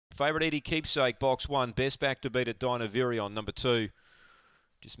Favourite Edie Keepsake, box 1. Best back to beat at Dynavirion, number 2.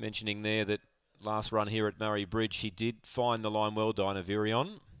 Just mentioning there that last run here at Murray-Bridge, he did find the line well,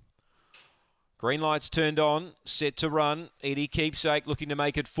 Dynavirion. Green lights turned on, set to run. Edie Keepsake looking to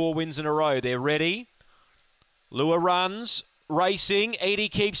make it 4 wins in a row. They're ready. Lure runs. Racing, Edie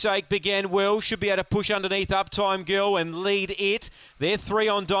Keepsake began well, should be able to push underneath Uptime Girl and lead it. They're 3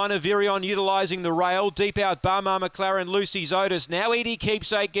 on Dynavirion, utilising the rail. Deep out, Barmar McLaren, Lucy's Otis. Now Edie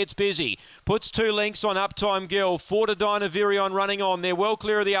Keepsake gets busy. Puts 2 lengths on Uptime Girl. 4 to Dynavirion running on. They're well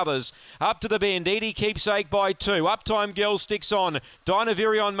clear of the others. Up to the bend, Edie Keepsake by 2. Uptime Girl sticks on.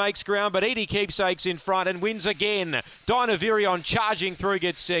 Dynavirion makes ground, but Edie Keepsake's in front and wins again. Dynavirion charging through,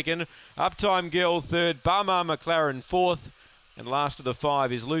 gets second. Uptime Girl third. Barmar McLaren fourth. And last of the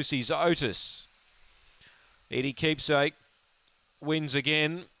 5 is Lucy's Otis. Edie Keepsake wins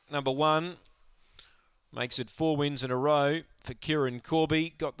again. Number 1 makes it 4 wins in a row for Kieran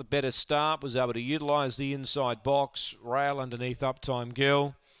Corby. Got the better start, was able to utilise the inside box. Rail underneath Uptime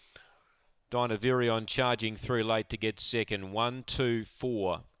Girl. Dynavirion charging through late to get second. 1, 2,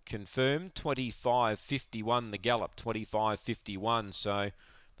 4. Confirmed. 25.51 the gallop. 25.51. So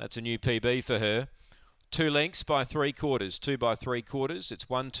that's a new PB for her. 2 lengths by 3/4, 2 by 3/4. It's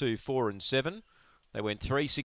 1, 2, 4 and 7. They went 3, 6.